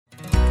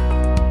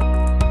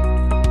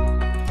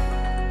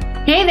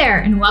Hey there,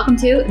 and welcome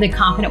to the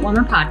Confident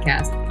Woman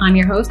Podcast. I'm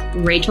your host,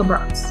 Rachel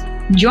Brooks.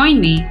 Join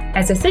me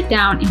as I sit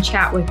down and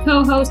chat with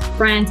co-hosts,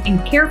 friends,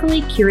 and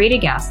carefully curated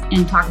guests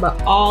and talk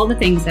about all the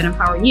things that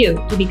empower you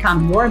to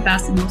become your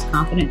best and most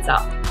confident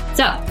self.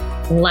 So,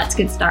 let's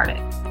get started.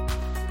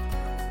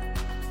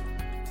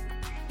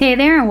 Hey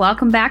there, and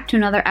welcome back to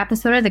another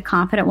episode of the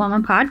Confident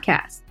Woman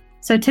Podcast.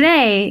 So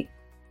today,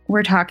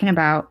 we're talking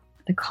about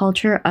the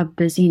culture of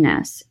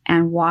busyness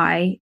and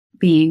why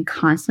being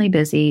constantly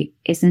busy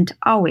isn't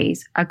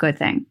always a good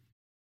thing.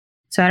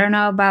 So I don't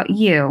know about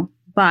you,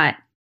 but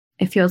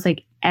it feels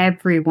like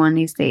everyone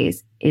these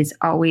days is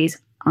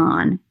always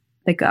on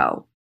the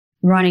go,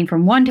 running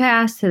from one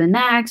task to the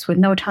next with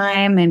no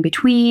time in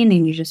between.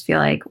 And you just feel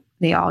like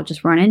they all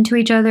just run into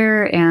each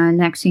other. And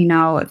next thing you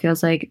know, it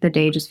feels like the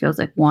day just feels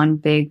like one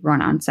big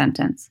run-on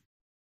sentence.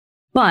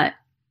 But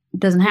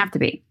it doesn't have to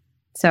be.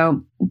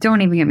 So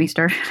don't even get me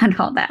started on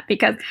all that,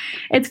 because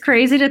it's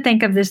crazy to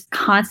think of this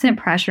constant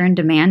pressure and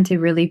demand to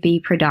really be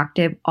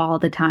productive all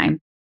the time.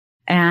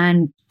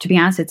 And to be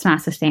honest, it's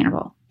not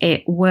sustainable.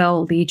 It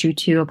will lead you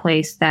to a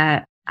place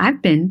that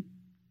I've been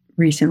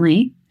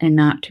recently, and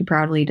not too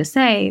proudly to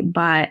say,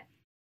 but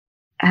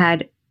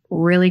had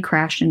really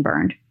crashed and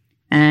burned.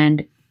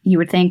 And you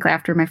would think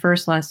after my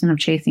first lesson of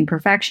chasing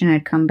perfection,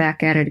 I'd come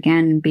back at it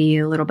again and be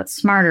a little bit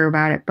smarter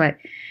about it. But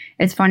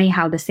it's funny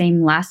how the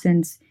same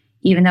lessons,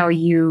 even though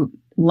you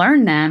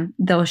learn them,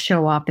 they'll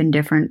show up in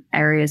different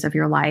areas of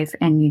your life.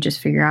 And you just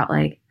figure out,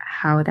 like,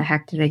 how the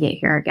heck did I get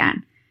here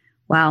again?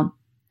 Well,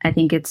 I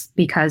think it's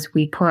because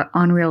we put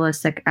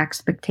unrealistic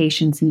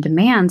expectations and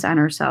demands on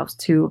ourselves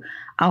to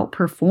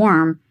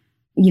outperform.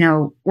 You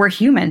know, we're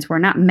humans. We're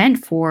not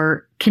meant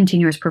for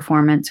continuous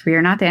performance. We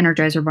are not the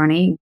Energizer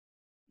Bunny.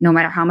 No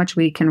matter how much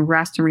we can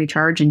rest and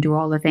recharge and do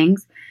all the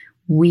things,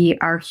 we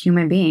are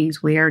human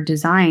beings. We are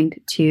designed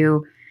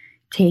to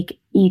take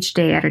each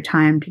day at a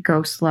time, to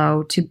go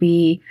slow, to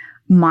be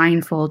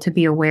mindful, to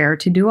be aware,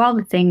 to do all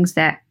the things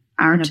that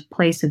are in a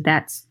place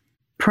that's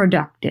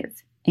productive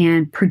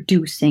and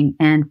producing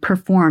and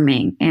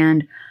performing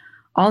and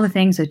all the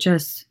things that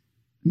just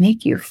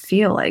make you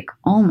feel like,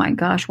 oh my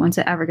gosh, when's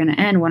it ever going to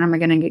end? When am I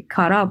going to get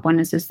caught up? When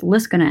is this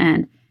list going to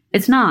end?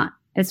 It's not.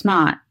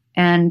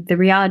 And the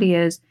reality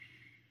is,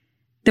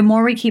 the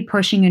more we keep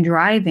pushing and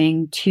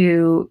driving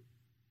to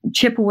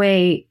chip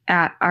away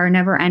at our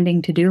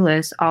never-ending to-do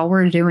list, all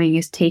we're doing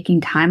is taking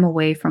time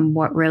away from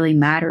what really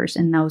matters.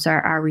 And those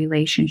are our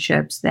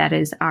relationships. That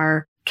is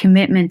our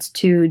commitments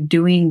to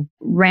doing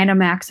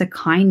random acts of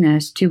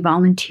kindness, to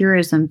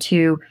volunteerism,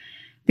 to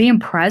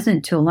being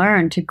present, to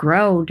learn, to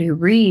grow, to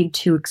read,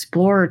 to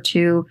explore,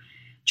 to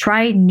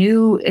try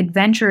new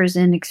adventures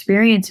and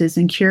experiences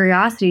and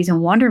curiosities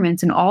and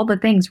wonderments and all the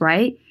things,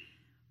 right?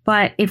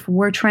 But if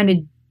we're trying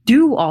to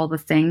do all the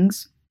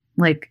things,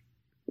 like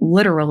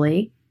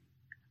literally,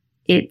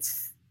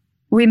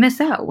 we miss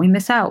out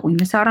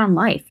on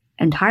life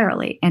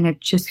entirely. And it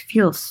just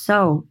feels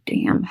so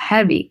damn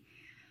heavy.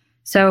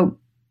 So,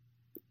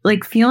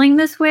 like, feeling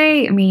this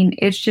way, I mean,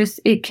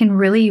 it can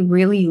really,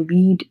 really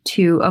lead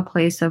to a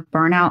place of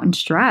burnout and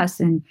stress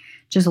and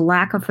just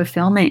lack of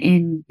fulfillment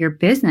in your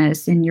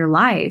business, in your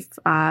life,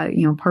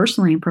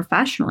 personally and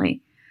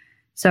professionally.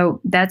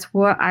 So that's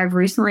what I've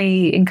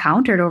recently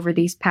encountered over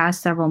these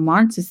past several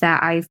months, is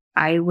that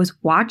I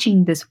was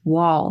watching this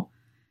wall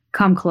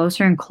come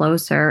closer and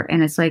closer.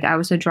 And it's like I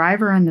was a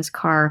driver in this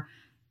car.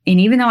 And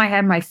even though I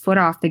had my foot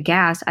off the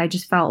gas, I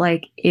just felt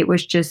like it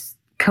was just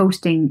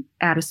coasting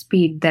at a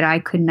speed that I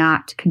could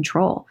not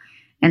control.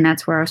 And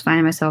that's where I was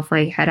finding myself,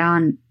 like, head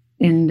on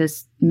in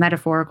this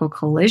metaphorical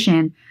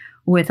collision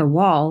with a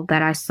wall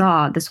that I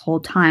saw this whole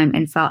time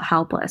and felt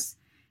helpless.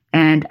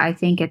 And I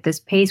think at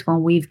this pace,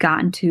 when we're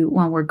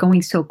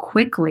going so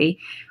quickly,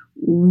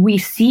 we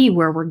see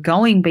where we're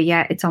going, but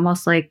yet it's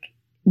almost like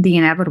the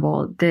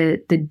inevitable.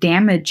 The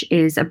damage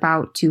is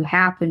about to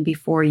happen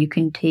before you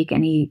can take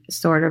any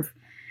sort of,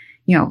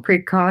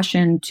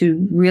 precaution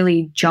to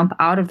really jump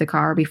out of the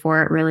car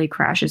before it really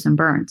crashes and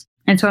burns.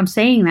 And so I'm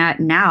saying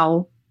that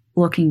now,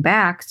 looking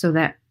back, so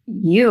that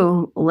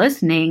you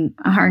listening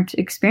aren't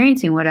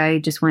experiencing what I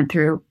just went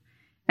through.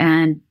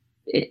 And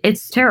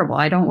it's terrible.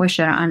 I don't wish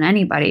it on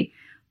anybody.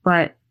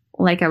 But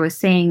like I was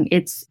saying,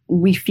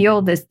 we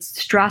feel this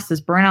stress,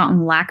 this burnout,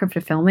 and lack of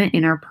fulfillment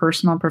in our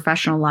personal and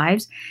professional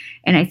lives.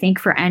 And I think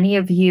for any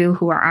of you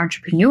who are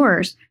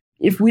entrepreneurs,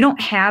 if we don't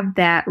have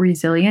that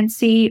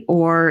resiliency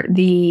or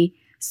the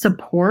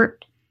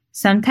support,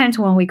 sometimes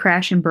when we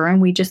crash and burn,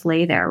 we just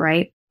lay there,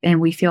 right?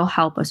 And we feel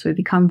helpless. We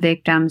become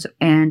victims,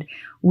 and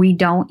we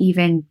don't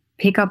even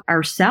pick up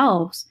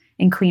ourselves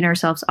and clean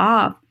ourselves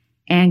off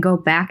and go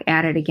back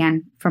at it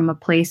again from a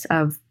place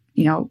of,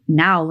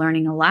 now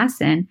learning a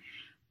lesson.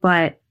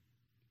 But,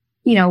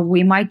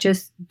 we might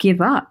just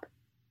give up.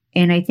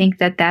 And I think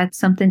that that's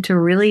something to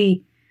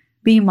really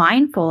be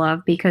mindful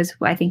of, because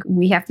I think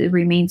we have to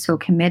remain so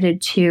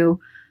committed to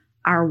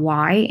our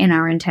why and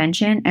our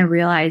intention, and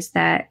realize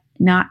that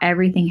not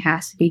everything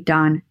has to be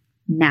done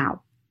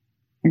now.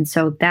 And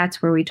so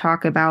that's where we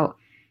talk about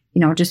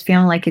just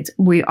feeling like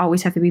we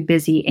always have to be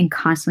busy and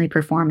constantly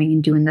performing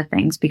and doing the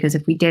things, because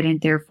if we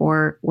didn't,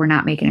 therefore we're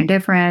not making a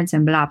difference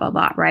and blah, blah,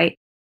 blah. Right.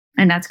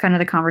 And that's kind of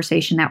the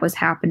conversation that was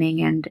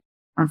happening. And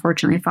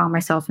unfortunately, I found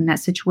myself in that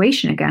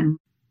situation again,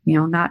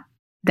 not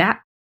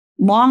that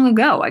long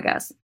ago, I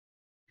guess.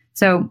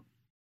 So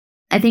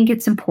I think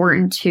it's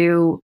important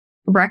to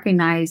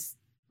recognize,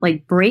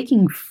 like,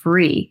 breaking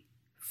free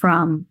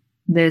from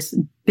this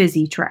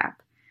busy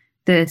trap,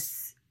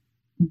 this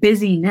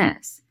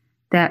busyness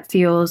that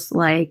feels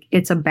like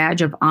it's a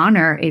badge of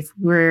honor if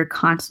we're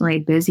constantly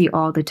busy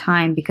all the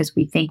time because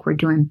we think we're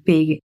doing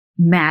big,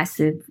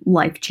 massive,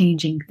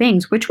 life-changing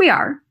things, which we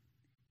are.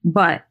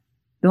 But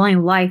the only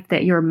life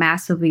that you're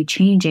massively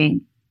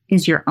changing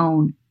is your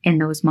own in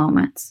those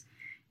moments.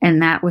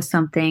 And that was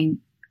something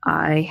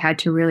I had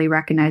to really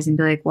recognize and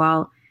be like,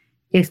 well,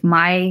 if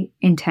my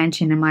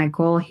intention and my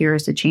goal here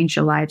is to change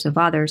the lives of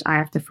others, I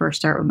have to first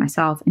start with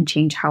myself and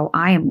change how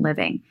I am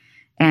living,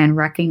 and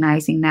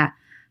recognizing that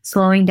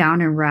slowing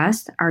down and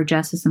rest are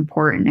just as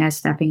important as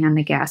stepping on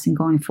the gas and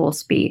going full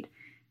speed.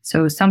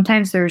 So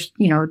sometimes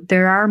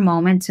there are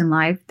moments in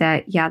life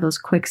that, those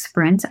quick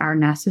sprints are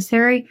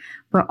necessary,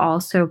 but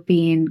also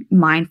being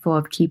mindful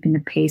of keeping the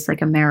pace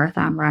like a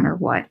marathon runner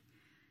would.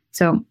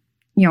 So,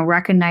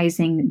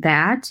 recognizing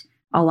that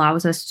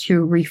allows us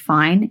to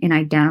refine and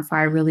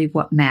identify really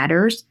what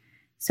matters.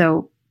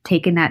 So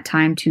taking that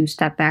time to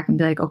step back and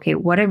be like, okay,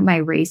 what am I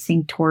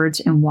racing towards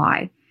and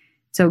why?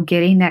 So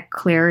getting that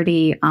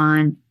clarity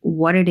on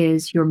what it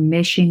is, your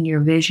mission,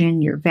 your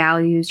vision, your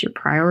values, your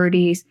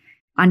priorities,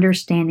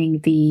 understanding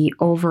the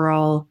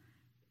overall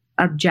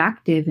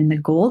objective and the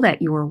goal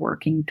that you are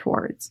working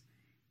towards.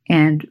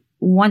 And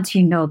once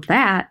you know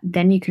that,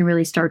 then you can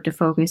really start to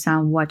focus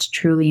on what's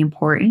truly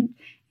important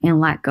and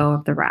let go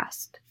of the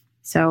rest.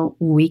 So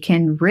we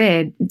can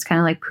it's kind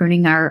of like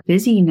pruning our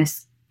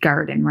busyness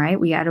garden, right?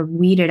 We got to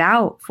weed it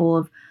out full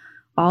of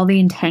all the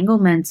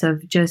entanglements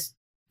of just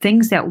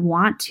things that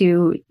want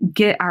to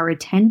get our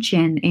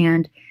attention,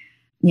 and,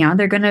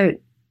 they're going to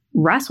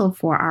wrestle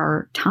for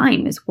our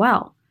time as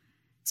well.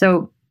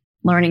 So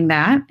learning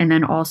that, and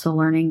then also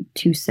learning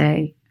to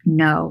say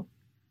no.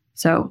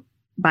 So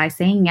by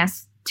saying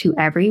yes to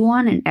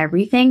everyone and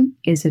everything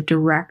is a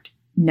direct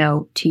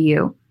no to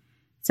you.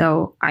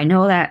 So I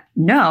know that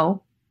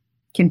no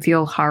can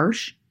feel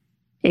harsh.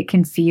 It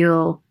can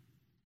feel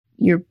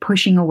you're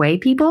pushing away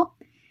people.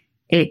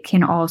 It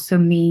can also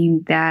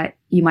mean that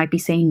you might be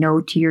saying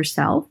no to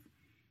yourself.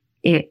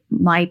 It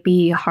might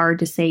be hard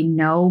to say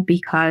no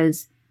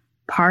because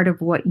part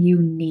of what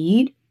you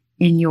need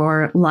in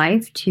your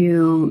life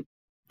to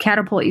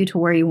catapult you to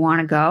where you want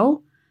to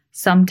go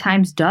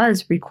sometimes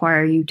does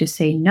require you to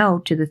say no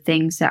to the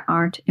things that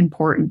aren't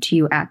important to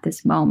you at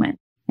this moment.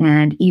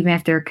 And even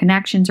if there are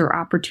connections or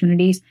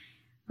opportunities,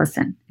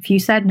 listen, if you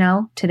said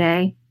no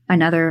today,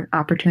 another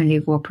opportunity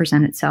will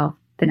present itself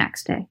the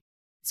next day.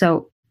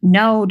 So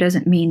no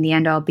doesn't mean the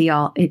end all be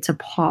all. It's a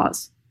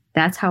pause.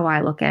 That's how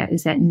I look at it,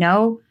 is that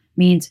no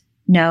means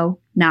no,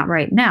 not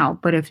right now.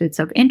 But if it's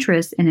of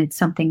interest and it's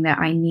something that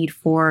I need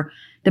for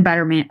the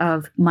betterment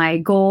of my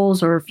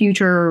goals or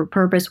future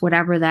purpose,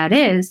 whatever that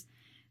is,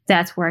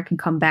 that's where I can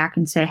come back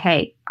and say,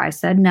 hey, I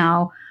said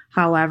no.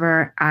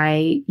 However,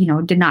 I,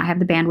 did not have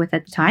the bandwidth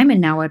at the time,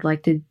 and now I'd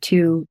like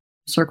to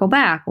circle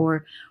back,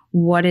 or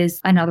what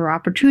is another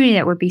opportunity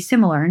that would be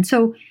similar. And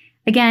so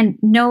again,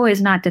 no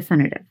is not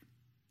definitive.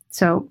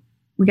 So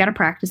we got to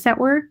practice that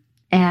word.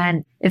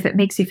 And if it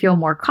makes you feel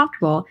more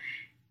comfortable,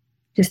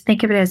 just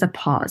think of it as a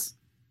pause.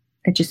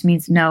 It just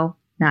means no,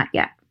 not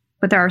yet.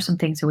 But there are some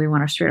things that we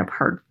want to straight up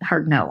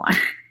hard no on.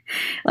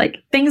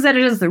 Like things that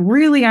just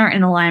really aren't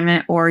in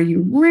alignment, or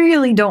you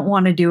really don't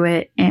want to do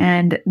it.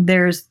 And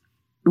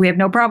we have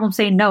no problem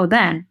saying no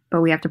then, but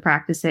we have to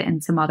practice it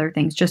in some other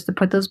things just to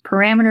put those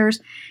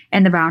parameters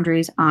and the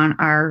boundaries on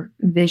our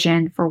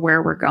vision for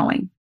where we're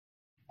going.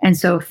 And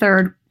so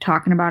third,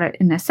 talking about it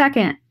in a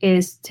second,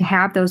 is to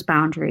have those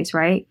boundaries,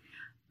 right?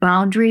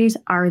 Boundaries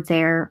are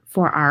there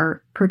for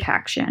our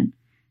protection.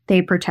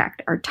 They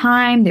protect our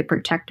time, they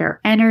protect our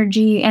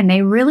energy, and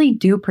they really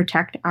do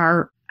protect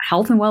our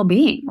health and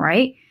well-being,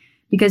 right?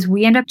 Because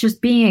we end up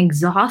just being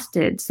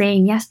exhausted,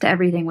 saying yes to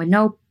everything with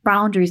no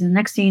boundaries. And the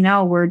next thing you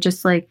know, we're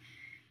just like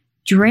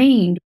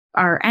drained.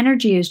 Our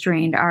energy is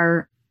drained.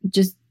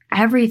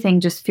 Everything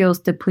just feels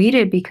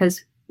depleted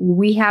because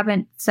we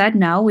haven't said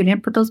no. We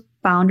didn't put those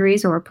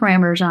boundaries or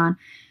parameters on,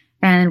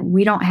 and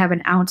we don't have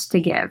an ounce to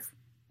give.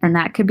 And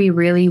that could be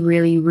really,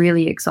 really,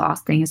 really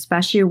exhausting,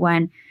 especially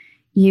when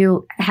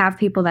you have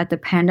people that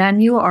depend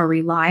on you or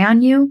rely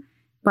on you,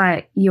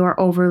 but you're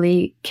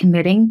overly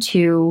committing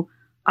to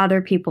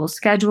other people's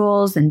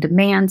schedules and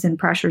demands and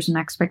pressures and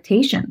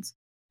expectations.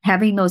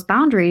 Having those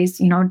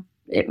boundaries,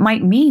 it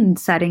might mean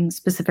setting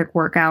specific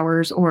work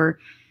hours or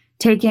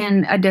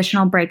taking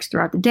additional breaks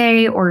throughout the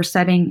day, or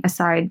setting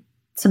aside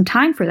some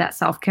time for that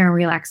self-care and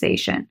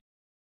relaxation.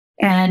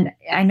 And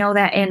I know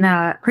that in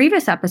a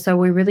previous episode,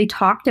 we really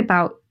talked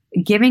about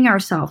giving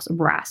ourselves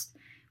rest,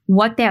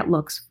 what that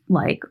looks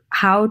like,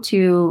 how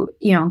to,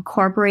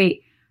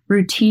 incorporate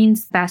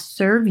routines best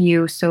serve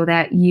you so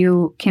that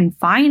you can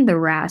find the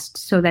rest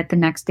so that the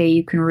next day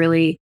you can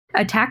really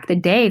attack the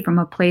day from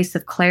a place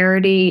of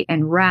clarity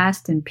and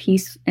rest and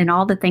peace and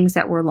all the things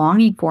that we're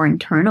longing for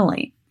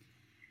internally.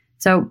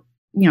 So,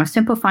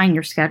 simplifying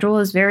your schedule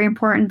is very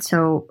important.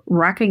 So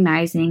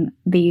recognizing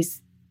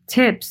these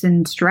tips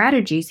and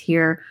strategies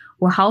here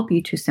will help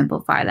you to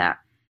simplify that.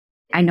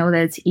 I know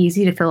that it's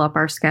easy to fill up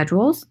our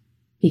schedules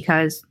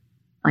because,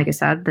 like I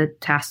said, the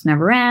tasks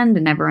never end,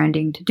 the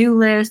never-ending to-do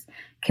list,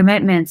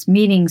 commitments,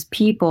 meetings,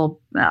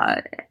 people,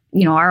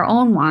 our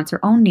own wants, our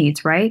own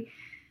needs, right?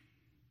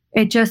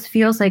 It just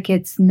feels like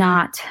it's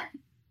not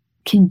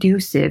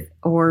conducive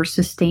or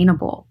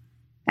sustainable.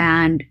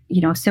 And,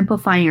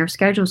 simplifying your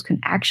schedules can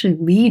actually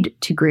lead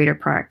to greater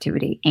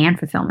productivity and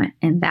fulfillment.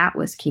 And that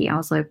was key. I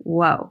was like,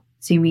 whoa,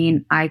 so you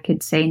mean I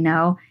could say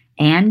no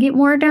and get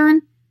more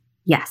done?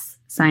 Yes,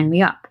 sign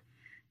me up.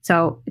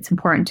 So it's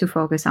important to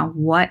focus on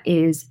what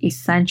is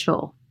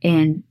essential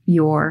in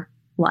your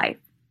life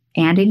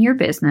and in your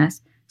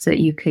business so that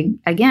you can,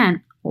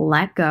 again,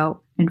 let go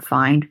and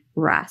find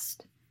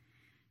rest.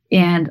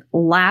 And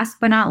last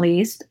but not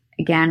least,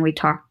 again, we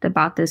talked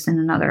about this in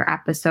another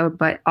episode,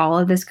 but all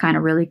of this kind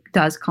of really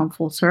does come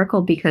full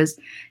circle because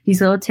these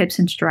little tips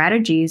and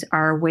strategies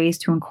are ways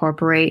to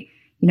incorporate,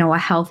 a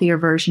healthier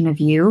version of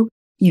you,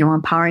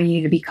 empowering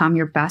you to become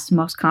your best,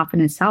 most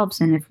confident selves.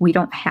 And if we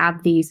don't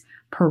have these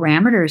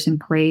parameters in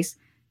place,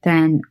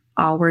 then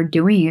all we're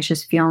doing is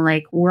just feeling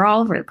like we're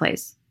all over the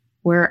place.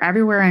 We're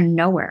everywhere and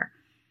nowhere.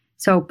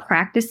 So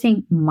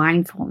practicing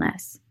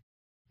mindfulness.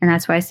 And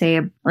that's why I say,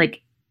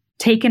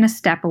 taking a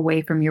step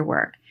away from your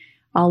work,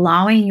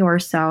 allowing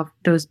yourself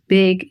those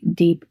big,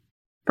 deep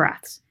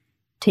breaths,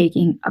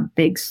 taking a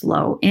big,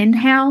 slow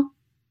inhale,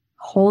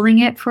 holding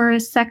it for a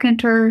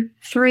second or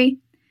 3,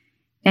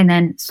 and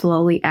then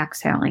slowly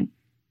exhaling.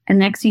 And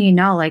next thing you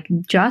know,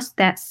 just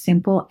that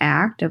simple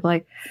act of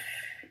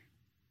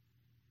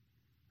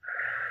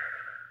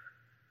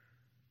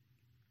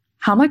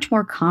how much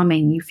more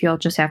calming you feel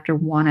just after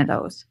one of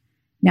those.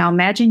 Now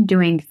imagine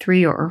doing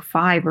 3 or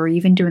 5 or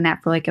even doing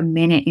that for a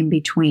minute in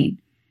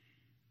between.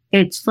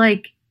 It's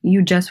like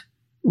you just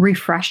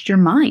refreshed your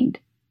mind.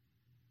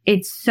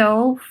 It's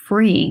so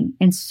freeing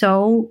and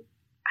so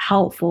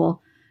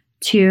helpful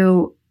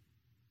to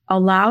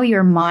allow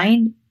your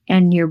mind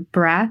and your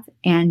breath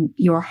and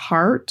your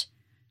heart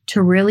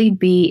to really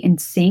be in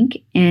sync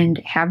and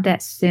have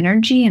that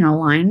synergy and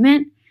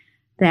alignment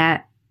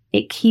that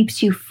it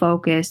keeps you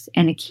focused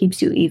and it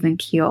keeps you even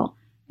keel.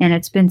 And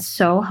it's been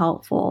so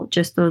helpful,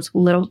 just those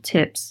little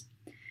tips.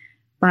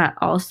 But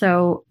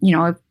also,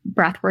 if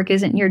breath work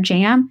isn't your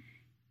jam,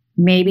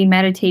 maybe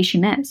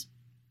meditation is.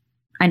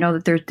 I know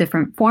that there's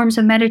different forms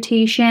of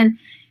meditation.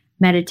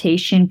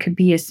 Meditation could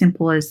be as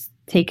simple as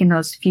taking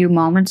those few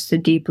moments to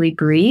deeply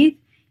breathe.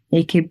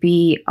 It could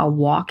be a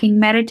walking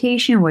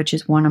meditation, which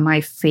is one of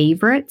my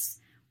favorites,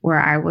 where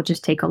I will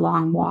just take a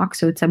long walk.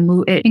 So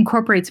it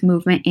incorporates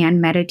movement and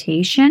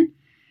meditation.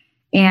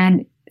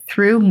 And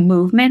through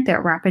movement,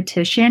 that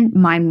repetition,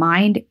 my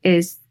mind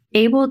is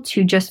able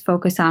to just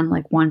focus on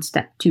 1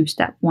 step, 2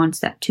 step, 1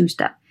 step, 2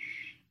 step.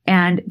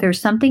 And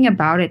there's something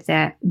about it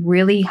that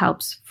really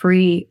helps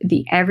free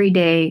the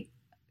everyday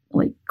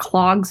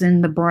clogs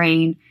in the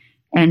brain.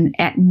 And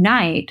at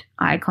night,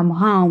 I come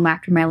home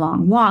after my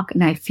long walk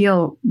and I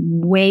feel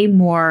way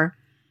more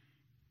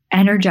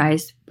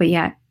energized, but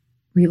yet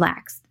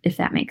relaxed, if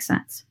that makes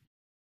sense.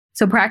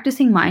 So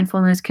practicing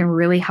mindfulness can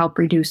really help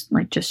reduce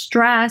just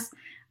stress.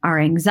 Our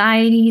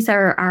anxieties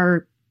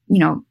are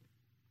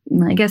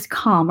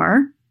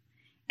calmer,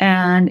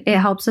 and it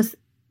helps us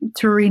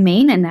to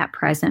remain in that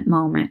present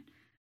moment.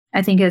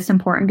 I think it's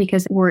important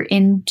because we're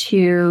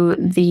into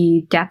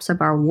the depths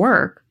of our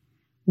work.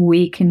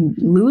 We can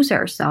lose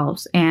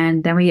ourselves,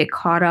 and then we get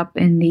caught up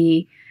in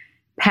the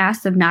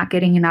past of not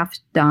getting enough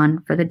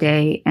done for the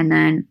day, and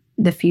then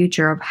the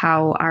future of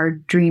how our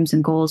dreams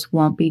and goals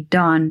won't be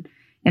done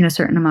in a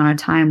certain amount of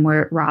time,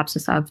 where it robs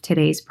us of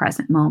today's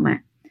present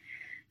moment.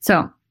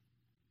 So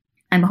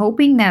I'm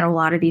hoping that a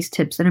lot of these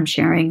tips that I'm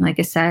sharing, like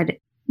I said,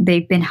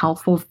 they've been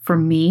helpful for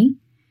me.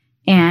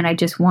 And I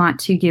just want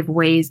to give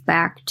ways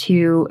back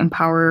to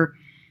empower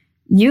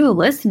you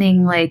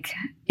listening.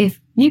 If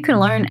you can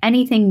learn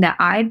anything that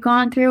I've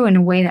gone through in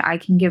a way that I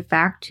can give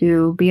back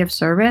to be of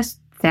service,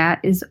 that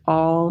is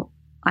all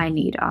I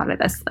need out of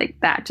this.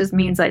 That just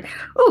means so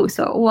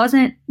it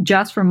wasn't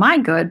just for my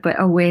good, but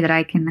a way that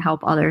I can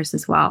help others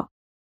as well.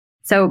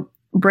 So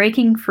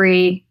breaking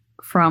free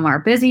from our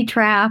busy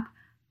trap,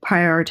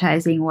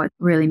 prioritizing what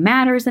really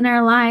matters in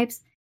our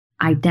lives,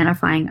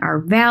 identifying our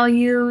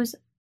values,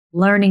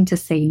 learning to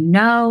say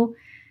no,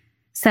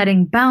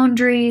 setting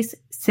boundaries,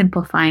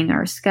 simplifying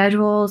our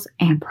schedules,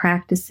 and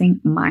practicing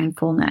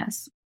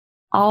mindfulness.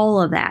 All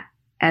of that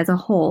as a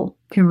whole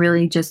can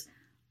really just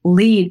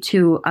lead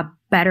to a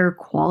better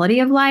quality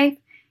of life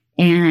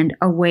and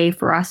a way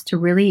for us to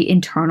really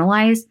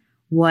internalize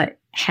what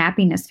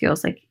happiness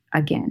feels like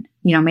again.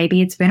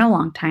 Maybe it's been a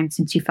long time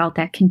since you felt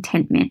that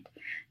contentment,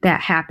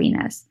 that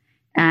happiness.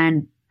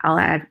 And I'll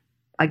add,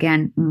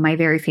 again, my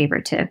very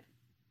favorite tip.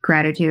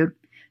 gratitude.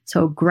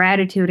 So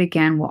gratitude,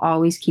 again, will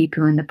always keep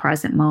you in the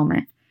present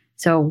moment.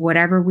 So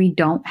whatever we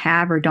don't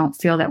have or don't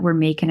feel that we're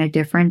making a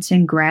difference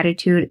in,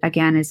 gratitude,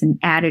 again, is an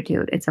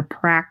attitude. It's a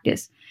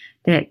practice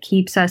that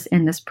keeps us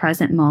in this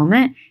present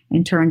moment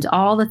and turns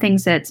all the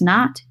things that's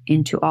not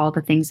into all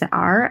the things that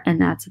are. And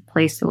that's a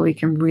place that we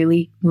can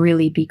really,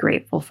 really be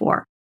grateful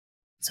for.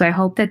 So I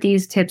hope that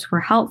these tips were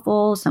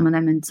helpful, some of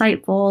them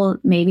insightful.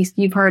 Maybe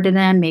you've heard of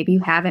them, maybe you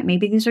haven't.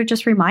 Maybe these are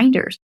just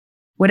reminders.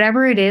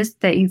 Whatever it is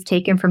that you've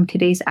taken from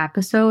today's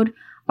episode,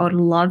 I would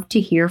love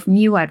to hear from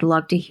you. I'd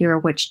love to hear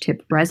which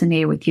tip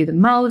resonated with you the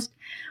most,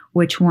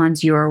 which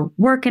ones you're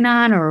working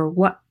on, or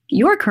what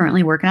you're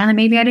currently working on that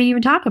maybe I didn't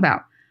even talk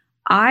about.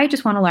 I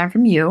just want to learn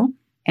from you.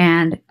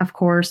 And of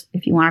course,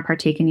 if you want to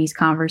partake in these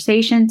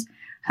conversations,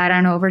 head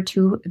on over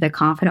to the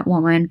Confident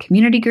Woman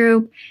community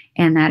group.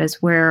 And that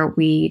is where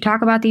we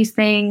talk about these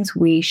things.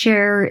 We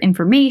share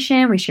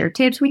information, we share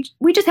tips.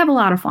 We just have a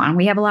lot of fun.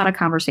 We have a lot of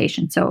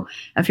conversation. So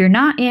if you're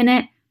not in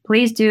it,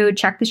 please do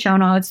check the show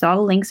notes. All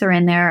the links are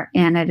in there,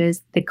 and it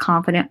is the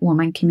Confident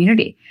Woman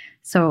community.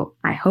 So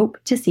I hope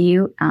to see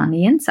you on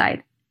the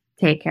inside.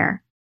 Take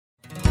care.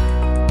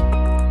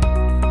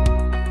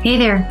 Hey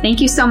there.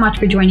 Thank you so much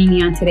for joining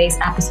me on today's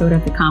episode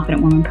of the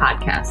Confident Woman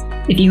podcast.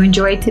 If you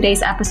enjoyed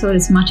today's episode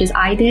as much as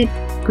I did,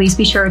 please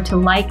be sure to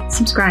like,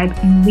 subscribe,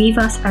 and leave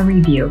us a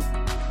review.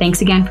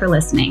 Thanks again for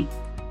listening.